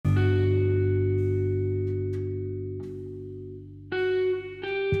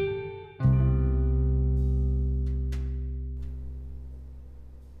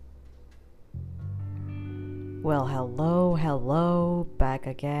Well, hello, back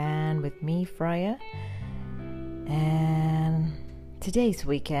again with me, Freya. And today's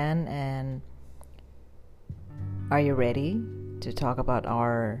weekend, and are you ready to talk about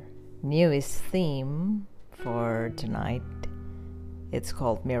our newest theme for tonight? It's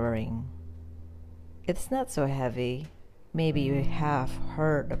called mirroring. It's not so heavy. Maybe you have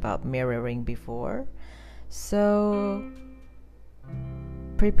heard about mirroring before. So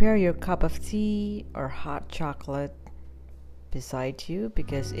prepare your cup of tea or hot chocolate beside you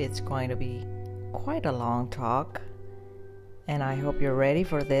because it's going to be quite a long talk. And I hope you're ready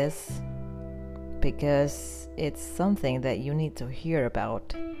for this because it's something that you need to hear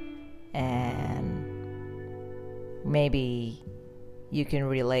about, and maybe you can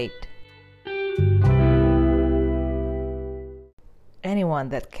relate. Anyone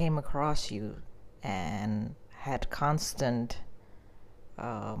that came across you and had constant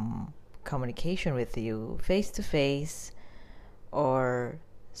communication with you face to face, or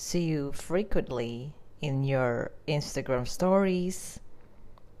see you frequently in your Instagram stories,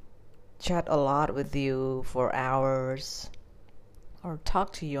 chat a lot with you for hours, or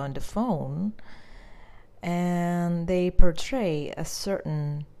talk to you on the phone, and they portray a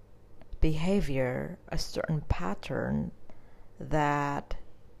certain behavior, a certain pattern that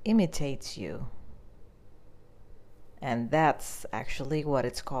imitates you. And that's actually what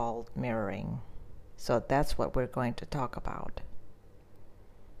it's called, mirroring. So that's what we're going to talk about.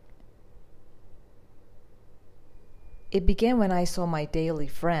 It began when I saw my daily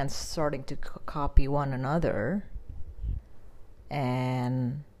friends starting to copy one another,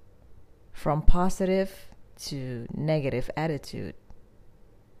 and from positive to negative attitude,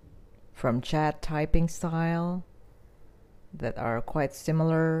 from chat typing style that are quite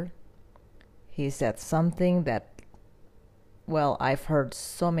similar. He said something that, well, I've heard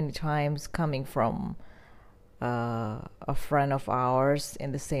so many times coming from a friend of ours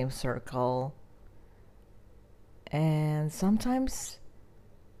in the same circle. And sometimes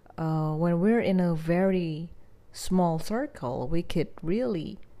when we're in a very small circle, we could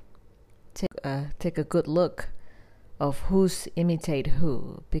really take a good look of who's imitate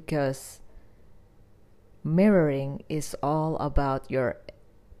who, because mirroring is all about your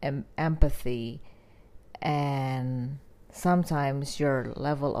empathy and sometimes your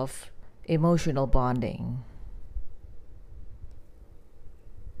level of emotional bonding.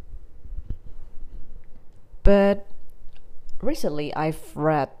 But recently I've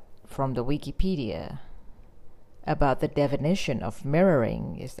read from the Wikipedia about the definition of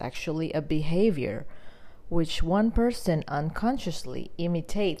mirroring is actually a behavior which one person unconsciously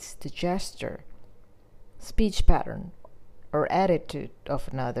imitates the gesture, speech pattern, or attitude of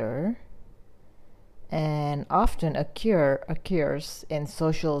another, and often occurs in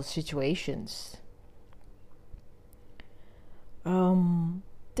social situations.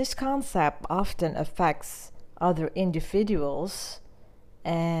 This concept often affects other individuals,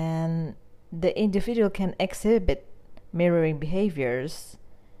 and the individual can exhibit mirroring behaviors,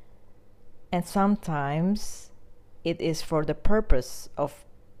 and sometimes it is for the purpose of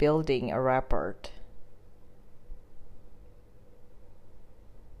building a rapport.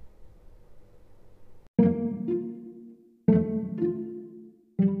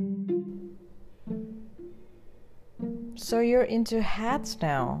 So you're into hats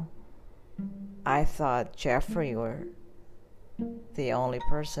now. I thought Jeffrey were the only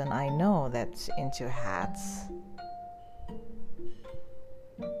person I know that's into hats.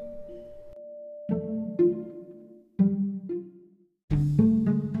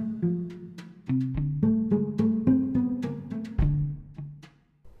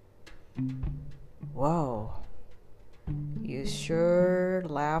 Whoa, you sure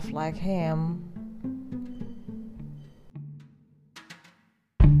laugh like him.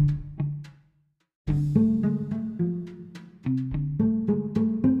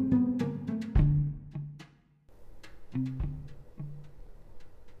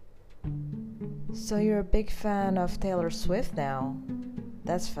 So you're a big fan of Taylor Swift now.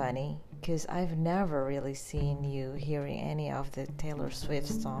 That's funny, because I've never really seen you hearing any of the Taylor Swift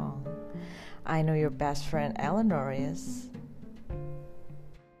song. I know your best friend Eleanor is.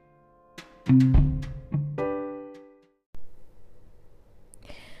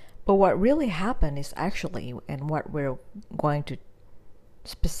 But what really happened is actually, and what we're going to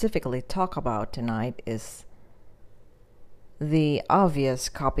specifically talk about tonight, is the obvious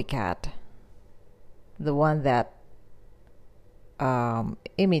copycat. The one that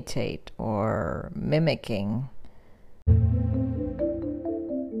imitate or mimicking.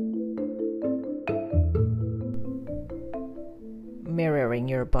 Mirroring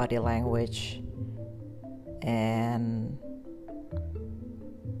your body language and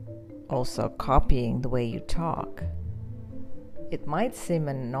also copying the way you talk. It might seem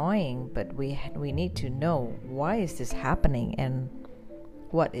annoying, but we need to know why is this happening and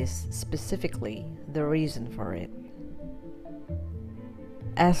what is specifically the reason for it.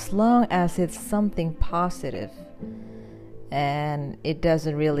 As long as it's something positive and it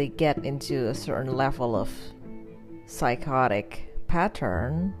doesn't really get into a certain level of psychotic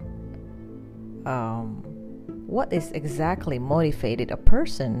pattern, what is exactly motivated a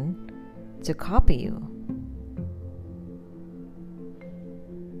person to copy you?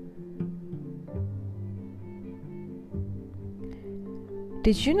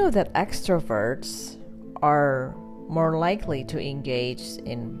 Did you know that extroverts are more likely to engage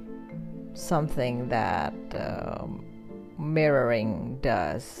in something that mirroring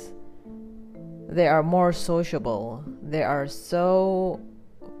does? They are more sociable. They are so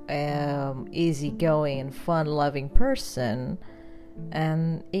easygoing and fun-loving person,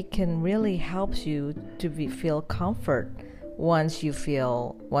 and it can really help you to feel comfort once you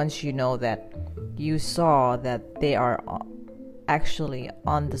know that you saw that they are actually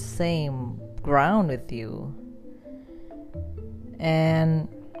on the same ground with you. And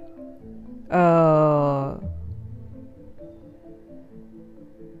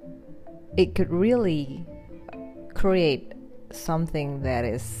it could really create something that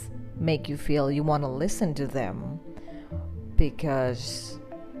is make you feel you want to listen to them because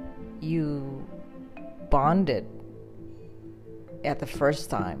you bonded at the first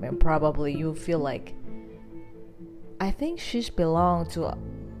time, and probably you feel like, I think she's belong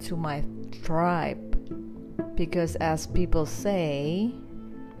to my tribe, because as people say,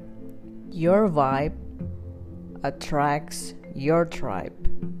 your vibe attracts your tribe.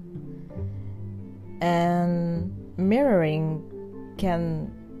 And mirroring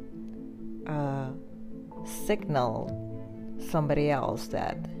can signal somebody else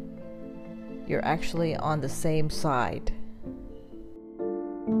that you're actually on the same side.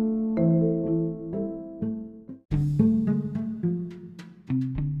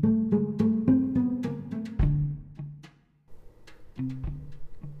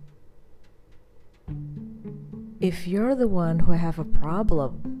 If you're the one who have a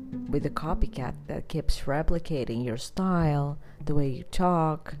problem with the copycat that keeps replicating your style, the way you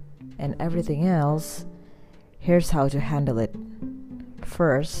talk, and everything else, here's how to handle it.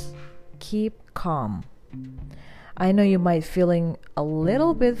 First, keep calm. I know you might feeling a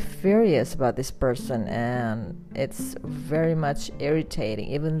little bit furious about this person, and it's very much irritating,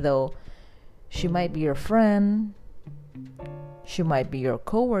 even though she might be your friend, she might be your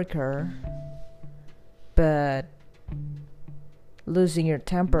coworker, but losing your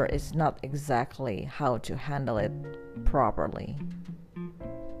temper is not exactly how to handle it properly.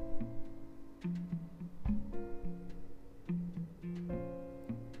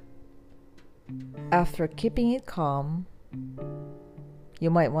 After keeping it calm, you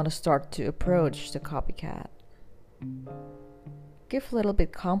might want to start to approach the copycat. Give a little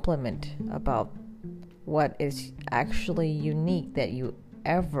bit compliment about what is actually unique that you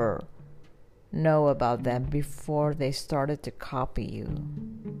ever know about them before they started to copy you.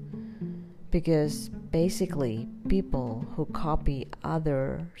 Because basically, people who copy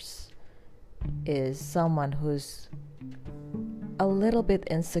others is someone who's a little bit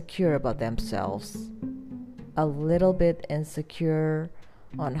insecure about themselves, a little bit insecure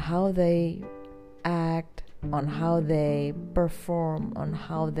on how they act, on how they perform, on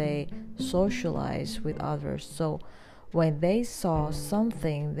how they socialize with others. So when they saw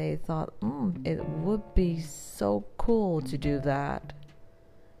something, they thought, it would be so cool to do that.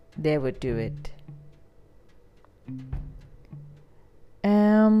 They would do it.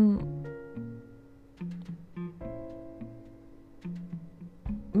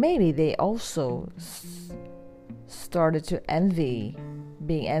 Maybe they also started to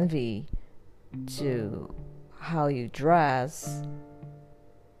being envy to how you dress,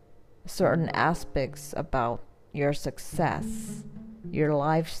 certain aspects about your success, your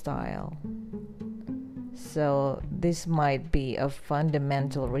lifestyle. So this might be a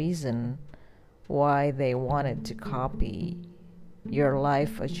fundamental reason why they wanted to copy your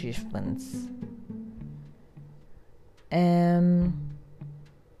life achievements. And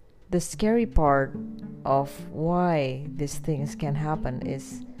the scary part of why these things can happen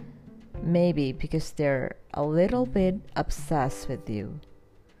is maybe because they're a little bit obsessed with you.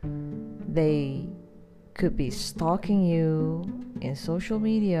 They could be stalking you in social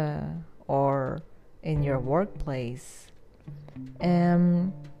media or in your workplace.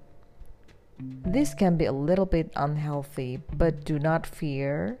 And this can be a little bit unhealthy, but do not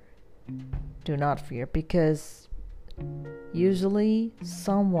fear. do not fear, because usually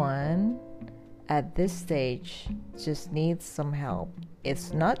someone at this stage just needs some help.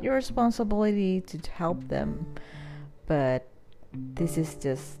 It's not your responsibility to help them, but this is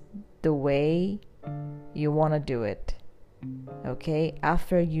just the way you want to do it. Okay,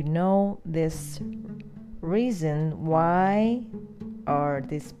 after you know this reason why, or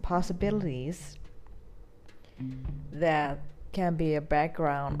these possibilities that can be a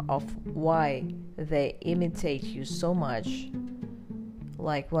background of why they imitate you so much,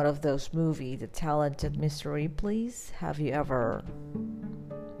 like one of those movies, The Talented Mr. Ripley's. Have you ever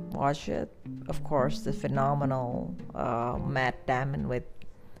watched it? Of course, the phenomenal Matt Damon, with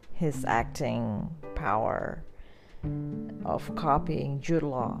his acting power of copying Jude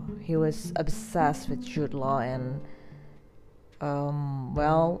Law. He was obsessed with Jude Law, and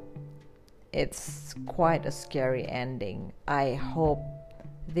well, it's quite a scary ending. I hope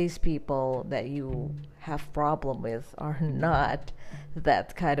these people that you have problem with are not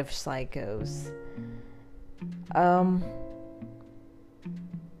that kind of psychos.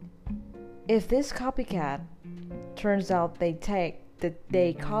 If this copycat turns out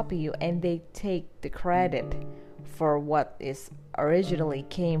they copy you and they take the credit for what is originally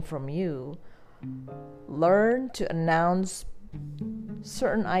came from you, learn to announce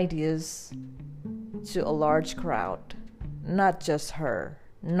certain ideas to a large crowd, not just her,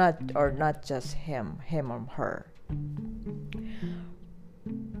 not just him or her.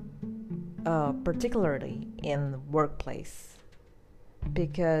 Particularly in the workplace,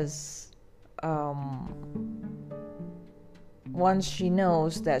 because once she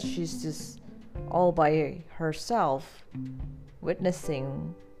knows that she's just all by herself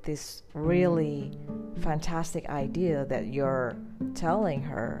witnessing this really fantastic idea that you're telling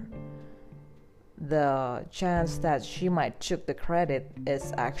her, the chance that she might took the credit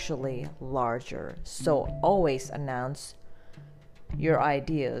is actually larger. So always announce your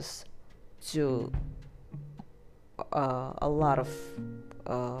ideas to a lot of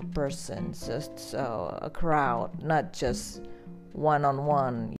persons, just a crowd, not just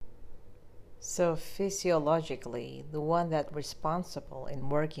one-on-one. So physiologically, the one that responsible in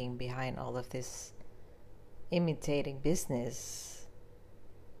working behind all of this imitating business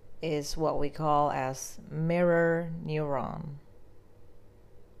is what we call as mirror neuron.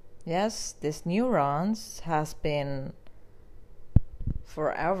 Yes, this neurons has been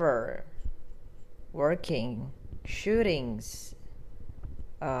forever working, shootings,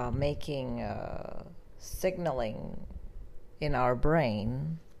 making signaling in our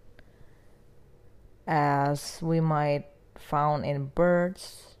brain, as we might found in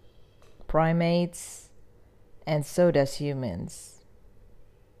birds, primates, and so does humans.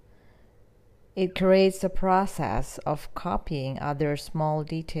 It creates a process of copying other small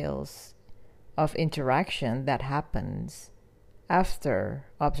details of interaction that happens after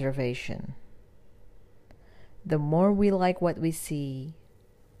observation. The more we like what we see,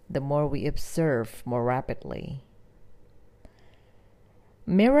 the more we observe more rapidly.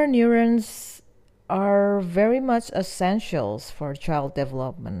 Mirror neurons are very much essentials for child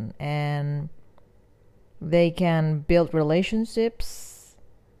development, and they can build relationships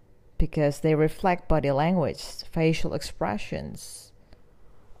because they reflect body language, facial expressions,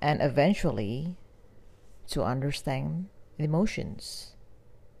 and eventually to understand emotions.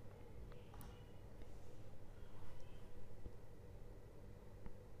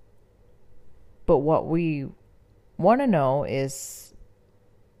 But what we want to know is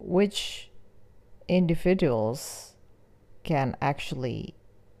which individuals can actually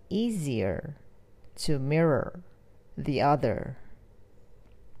easier to mirror the other.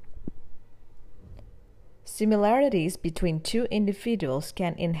 Similarities between two individuals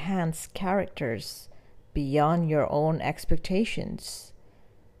can enhance characters beyond your own expectations.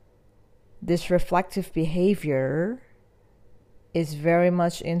 This reflective behavior is very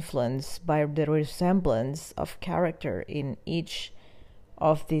much influenced by the resemblance of character in each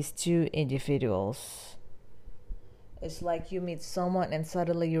of these two individuals. It's like you meet someone and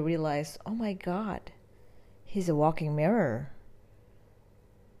suddenly you realize, oh my God, he's a walking mirror.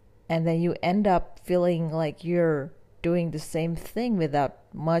 And then you end up feeling like you're doing the same thing without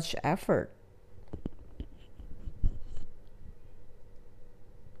much effort.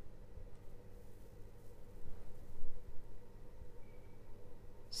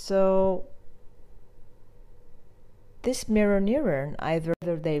 So this mirror neuron, either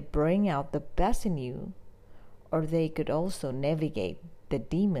they bring out the best in you, or they could also navigate the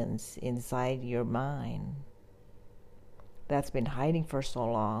demons inside your mind that's been hiding for so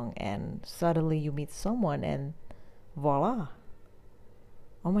long, and suddenly you meet someone and voila,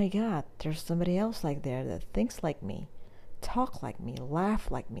 oh my God, there's somebody else like there that thinks like me, talk like me, laugh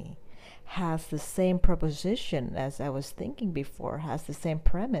like me, has the same proposition as I was thinking before, has the same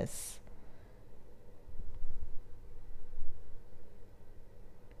premise.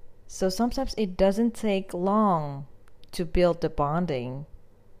 So sometimes it doesn't take long to build the bonding.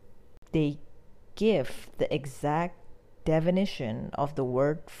 They give the exact definition of the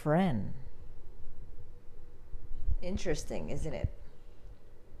word friend. Interesting, isn't it?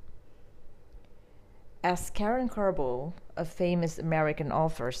 As Karen Carbo, a famous American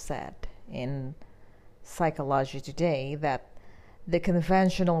author, said in Psychology Today, that the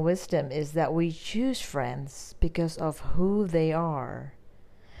conventional wisdom is that we choose friends because of who they are.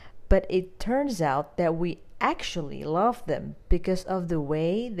 But it turns out that we actually love them because of the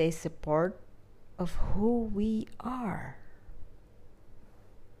way they support of who we are.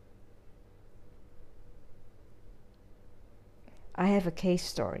 I have a case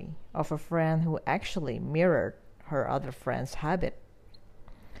story of a friend who actually mirrored her other friend's habit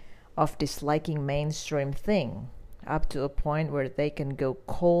of disliking mainstream thing up to a point where they can go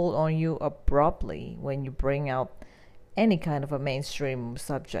cold on you abruptly when you bring out any kind of a mainstream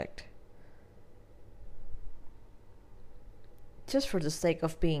subject. Just for the sake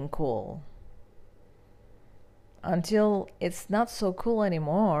of being cool. Until it's not so cool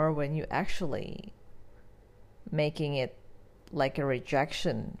anymore when you actually making it like a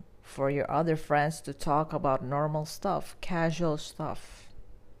rejection for your other friends to talk about normal stuff, casual stuff.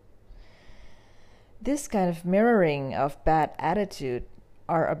 This kind of mirroring of bad attitude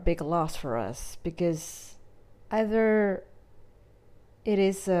are a big loss for us because either it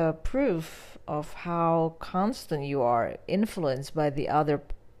is a proof of how constant you are influenced by the other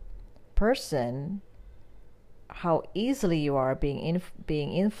person, how easily you are being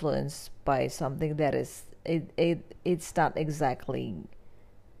influenced by something that is it's not exactly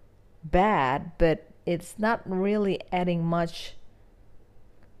bad, but it's not really adding much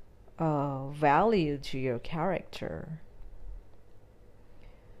value to your character.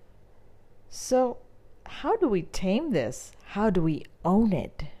 So how do we tame this? How do we own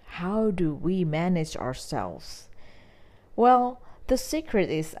it? How do we manage ourselves? Well, the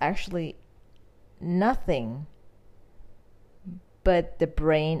secret is actually nothing but the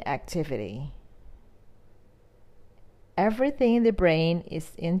brain activity. Everything in the brain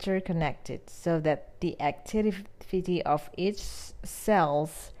is interconnected so that the activity of each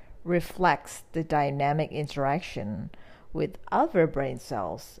cells reflects the dynamic interaction with other brain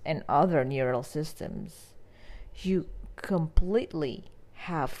cells and other neural systems. You completely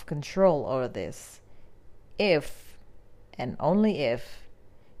have control over this if and only if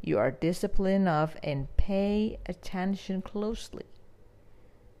you are disciplined enough and pay attention closely.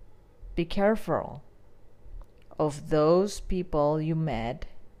 Be careful of those people you met.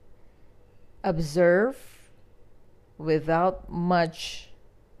 Observe without much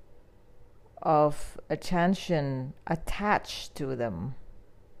of attention attached to them.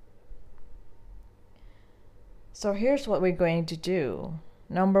 So here's what we're going to do.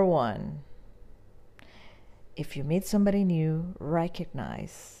 Number one, if you meet somebody new,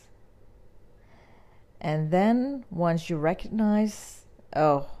 recognize. And then once you recognize,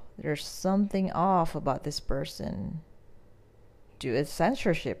 oh, there's something off about this person, do a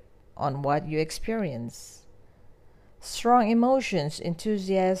censorship on what you experience. Strong emotions,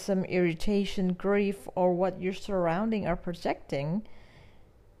 enthusiasm, irritation, grief, or what your surrounding are projecting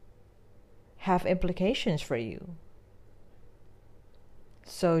have implications for you.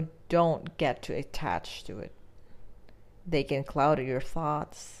 So don't get too attached to it. They can cloud your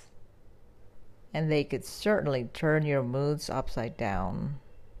thoughts, and they could certainly turn your moods upside down.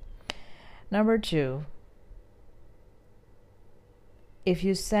 Number two, if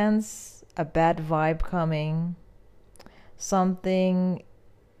you sense a bad vibe coming, something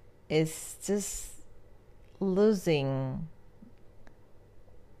is just losing,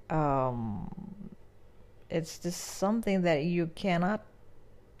 it's just something that you cannot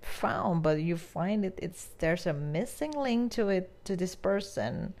found, but you find there's a missing link to it, to this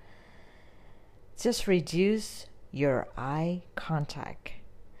person, just reduce your eye contact,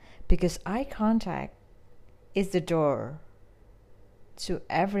 because eye contact is the door to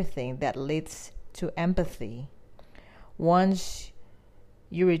everything that leads to empathy. Once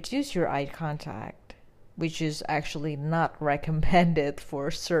you reduce your eye contact, which is actually not recommended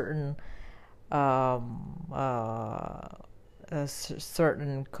for certain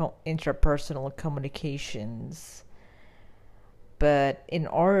interpersonal communications, but in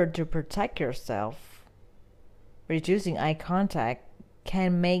order to protect yourself, reducing eye contact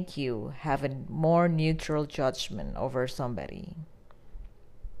can make you have a more neutral judgment over somebody.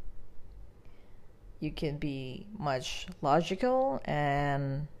 you can be much logical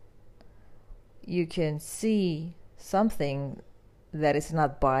and you can see something that is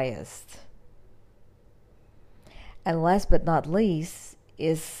not biased. And last but not least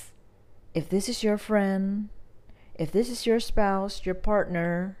is, if this is your friend, if this is your spouse, your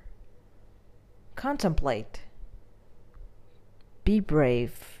partner, contemplate. Be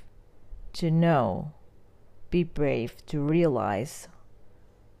brave to know. Be brave to realize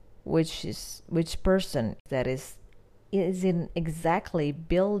which person that isn't exactly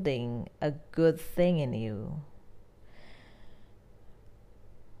building a good thing in you.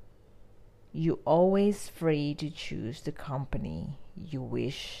 You always free to choose the company you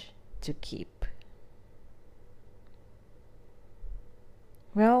wish to keep.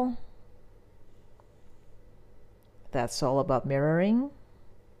 Well, that's all about mirroring.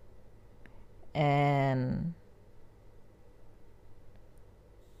 And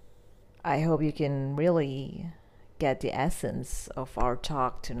I hope you can really get the essence of our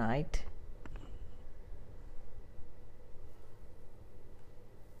talk tonight.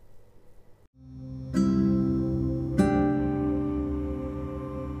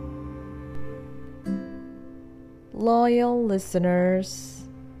 Loyal listeners,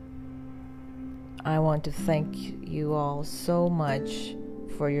 I want to thank you all so much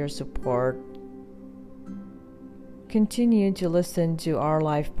for your support. Continue to listen to our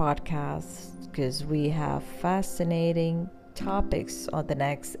live podcast because we have fascinating topics on the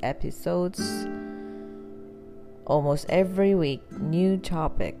next episodes. Almost every week, new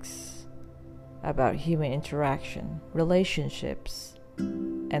topics about human interaction, relationships,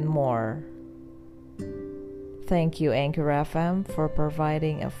 and more. Thank you, Anchor FM, for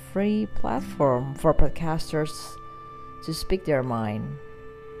providing a free platform for podcasters to speak their mind.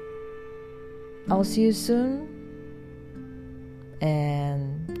 I'll see you soon,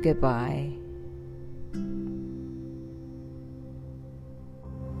 and goodbye.